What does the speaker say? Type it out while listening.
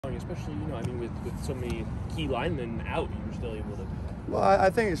especially, I mean, with so many key linemen out, you were still able to? Well, I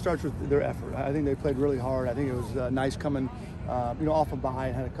think it starts with their effort. I think they played really hard. I think it was nice coming, off a bye.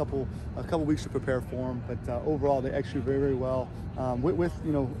 Had a couple weeks to prepare for them, but overall they executed very, very well. With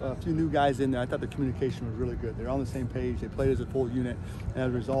a few new guys in there, I thought the communication was really good. They're on the same page. They played as a full unit, and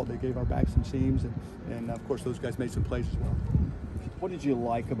as a result, they gave our backs some seams, and of course those guys made some plays as well. What did you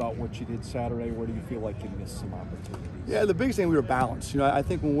like about what you did Saturday? Where do you feel like you missed some opportunities? Yeah, the biggest thing, we were balanced. I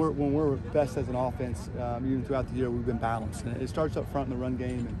think when we're best as an offense, even throughout the year, we've been balanced. And it starts up front in the run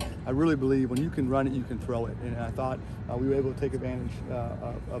game, and I really believe when you can run it, you can throw it. And I thought we were able to take advantage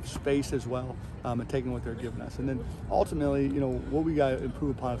of space as well, and taking what they're giving us. And then ultimately, what we got to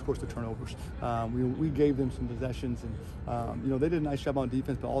improve upon, of course, the turnovers. We gave them some possessions, and they did a nice job on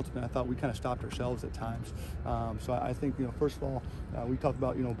defense, but ultimately I thought we kind of stopped ourselves at times. So I think, first of all, we talk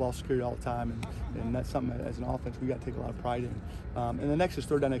about, ball security all the time, and that's something that as an offense we got to take a lot of pride in. And the next is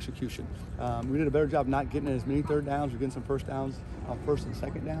third down execution. We did a better job not getting as many third downs. We're getting some first downs on first and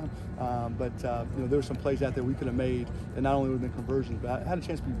second down. But there were some plays out there we could have made that not only would have been conversions, but had a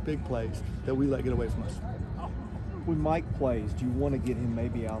chance to be big plays that we let get away from us. When Mike plays, do you want to get him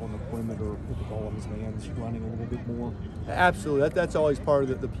maybe out on the perimeter with the ball in his hands, running a little bit more? Absolutely. That's always part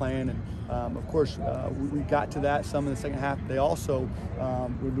of the plan. And, of course, we got to that some in the second half. They also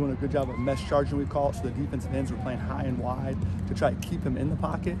were doing a good job of mesh charging, we call it, so the defensive ends were playing high and wide to try to keep him in the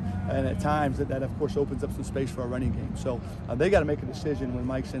pocket. And at times that of course, opens up some space for our running game. So they got to make a decision when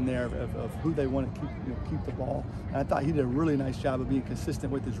Mike's in there of who they want to keep the ball. And I thought he did a really nice job of being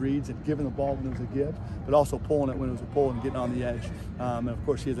consistent with his reads and giving the ball when there was a give, but also pulling it when it was a pull and getting on the edge. And, of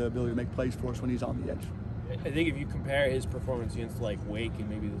course, he has the ability to make plays for us when he's on the edge. I think if you compare his performance against Wake and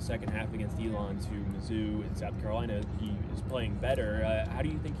maybe the second half against Elon to Mizzou and South Carolina, he is playing better. How do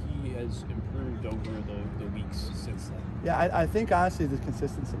you think he has improved over the weeks since then? Yeah, I think honestly the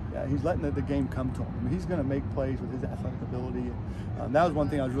consistency. He's letting the game come to him. I mean, he's going to make plays with his athletic ability. And that was one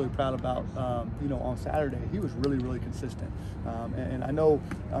thing I was really proud about. On Saturday, he was really, really consistent. And I know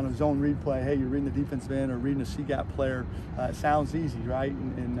on a zone read play, hey, you're reading the defensive end or reading a C-gap player. It sounds easy, right?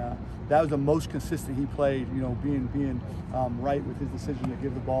 And that was the most consistent he played. Being right with his decision to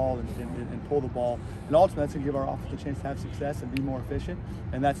give the ball and pull the ball. And ultimately, that's going to give our offense a chance to have success and be more efficient.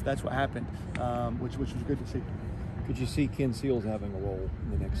 And that's what happened, which was good to see. Could you see Ken Seals having a role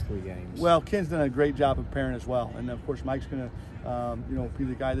in the next 3 games? Well, Ken's done a great job of preparing as well, and of course Mike's going to, be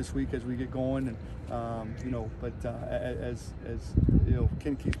the guy this week as we get going, and as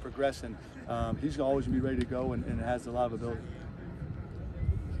Ken keeps progressing, he's always going to be ready to go and has a lot of ability.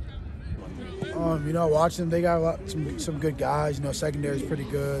 Watching them, they got some good guys. Secondary's pretty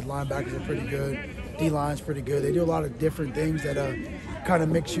good, linebackers are pretty good, D-line's pretty good. They do a lot of different things that kind of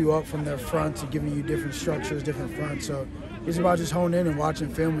mix you up from their fronts and giving you different structures, different fronts. So it's about just honing in and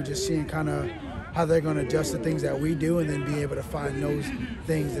watching film and just seeing kind of how they're going to adjust the things that we do, and then be able to find those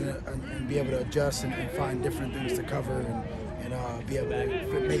things and be able to adjust and find different things to cover and be able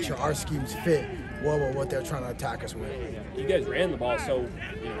to make sure our schemes fit well with what they're trying to attack us with. You guys ran the ball so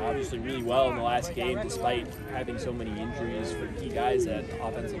obviously really well in the last game, despite having so many injuries for key guys at the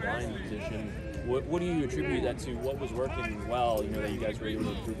offensive line position. What do you attribute that to? What was working well, that you guys were able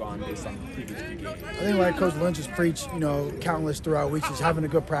to improve on based on the previous 2 games? I think like Coach Lynch has preached, countless throughout weeks, is having a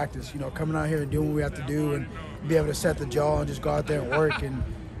good practice, coming out here and doing what we have to do and be able to set the jaw and just go out there and work. And,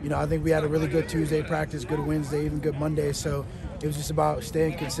 I think we had a really good Tuesday practice, good Wednesday, even good Monday. So it was just about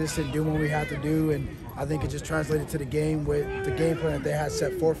staying consistent, doing what we had to do. And I think it just translated to the game with the game plan that they had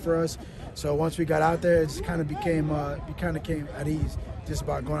set forth for us. So once we got out there, it just kind of came at ease. Just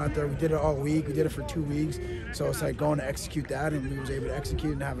about going out there. We did it all week. We did it for 2 weeks. So it's like going to execute that, and we was able to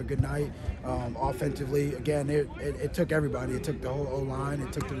execute and have a good night. Offensively, again, it took everybody. It took the whole O-line.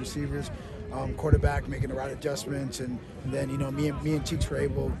 It took the receivers, quarterback making the right adjustments. And then, me and Cheeks were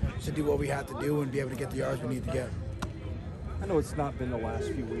able to do what we had to do and be able to get the yards we need to get. I know it's not been the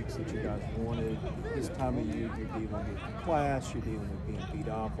last few weeks that you guys wanted. This time of year, you're dealing with class, you're dealing with being beat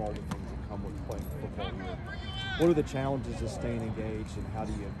up, all the things that come with playing football here. What are the challenges of staying engaged, and how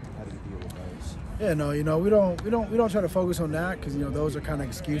do you deal with those? Yeah, we don't try to focus on that because those are kind of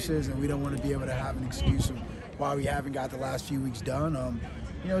excuses, and we don't want to be able to have an excuse of why we haven't got the last few weeks done.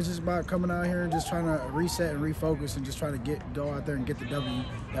 It's just about coming out here and just trying to reset and refocus and just trying to go out there and get the W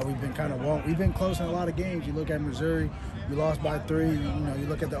that we've been kind of want. We've been close in a lot of games. You look at Missouri, we lost by 3. You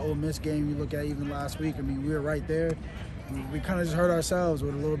look at the Ole Miss game. You look at even last week. I mean, we were right there. We kind of just hurt ourselves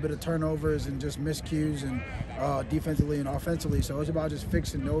with a little bit of turnovers and just miscues and defensively and offensively. So it's about just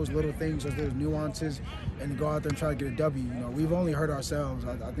fixing those little things, those little nuances, and go out there and try to get a W. We've only hurt ourselves.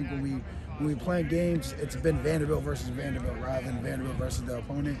 I think when when we play games, it's been Vanderbilt versus Vanderbilt rather than Vanderbilt versus the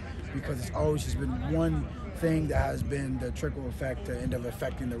opponent, because it's always just been one thing that has been the trickle effect to end up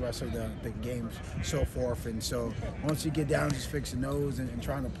affecting the rest of the games so forth. And so once you get down just fixing those and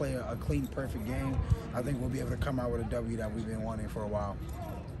trying to play a clean, perfect game, I think we'll be able to come out with a W that we've been wanting for a while.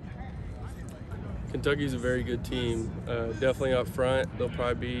 Kentucky's a very good team. Definitely up front, they'll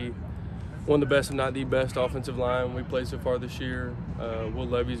probably be one of the best, if not the best, offensive line we played so far this year. Will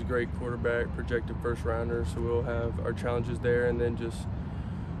Levy's a great quarterback, projected first rounder, so we'll have our challenges there. And then just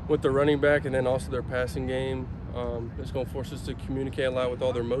with the running back and then also their passing game, it's going to force us to communicate a lot with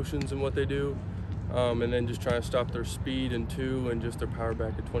all their motions and what they do, and then just try to stop their speed in 2 and just their power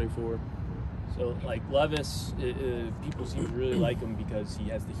back at 24. So, like Levis, people seem to really like him because he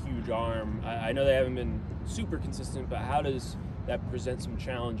has the huge arm. I know they haven't been super consistent, but how does that present some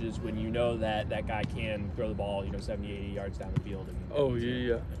challenges when you know that that guy can throw the ball, 70, 80 yards down the field?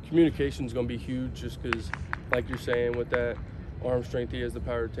 Yeah. Communication's going to be huge just because, like you're saying, with that arm strength, he has the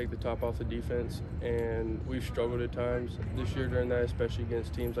power to take the top off the defense. And we've struggled at times this year during that, especially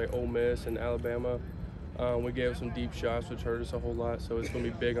against teams like Ole Miss and Alabama. We gave some deep shots, which hurt us a whole lot. So it's going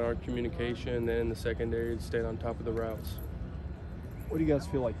to be big on our communication, and then the secondary to stay on top of the routes. What do you guys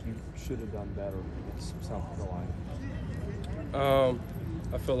feel like you should have done better against South Carolina?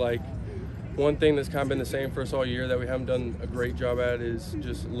 I feel like one thing that's kind of been the same for us all year that we haven't done a great job at is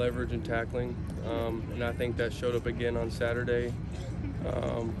just leverage and tackling. And I think that showed up again on Saturday,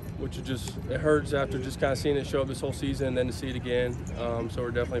 which it hurts after just kind of seeing it show up this whole season and then to see it again. So we're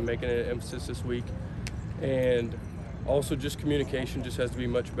definitely making it an emphasis this week. And also just communication just has to be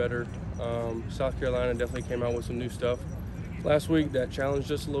much better. South Carolina definitely came out with some new stuff last week that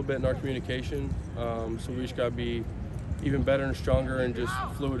challenged us a little bit in our communication. So we just got to be even better and stronger and just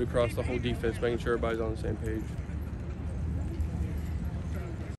fluid across the whole defense, making sure everybody's on the same page.